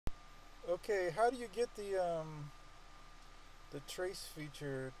Okay, how do you get the trace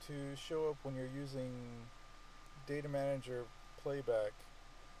feature to show up when you're using Data Manager playback?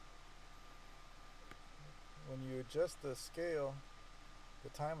 When you adjust the scale, the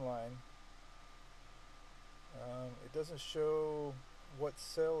timeline, it doesn't show what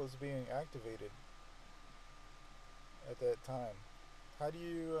cell is being activated at that time. How do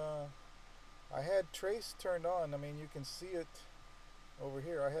you? I had trace turned on. I mean, you can see it over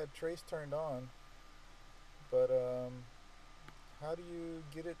here. I had trace turned on, but how do you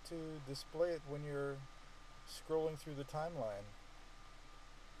get it to display it when you're scrolling through the timeline?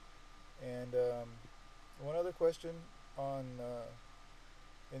 And one other question on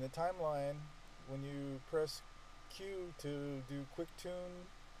in the timeline, when you press Q to do quicktune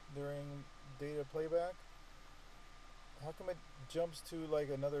during data playback, how come it jumps to like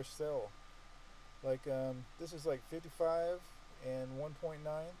another cell? Like this is like 55 and 1.9,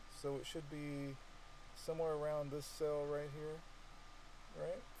 so it should be somewhere around this cell right here,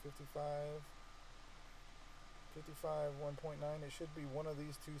 right? 55, 1.9. It should be one of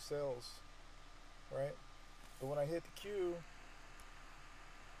these two cells, right? But when I hit the Q,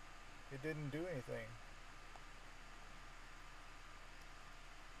 it didn't do anything.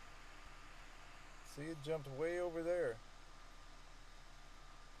 See, it jumped way over there.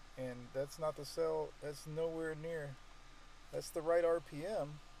 And that's not the cell, that's nowhere near. That's the right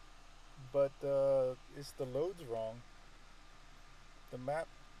RPM, but it's the load's wrong. The map,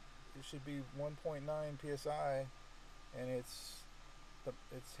 it should be 1.9 psi, and it's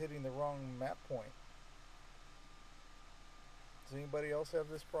hitting the wrong map point. Does anybody else have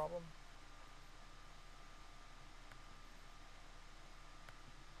this problem?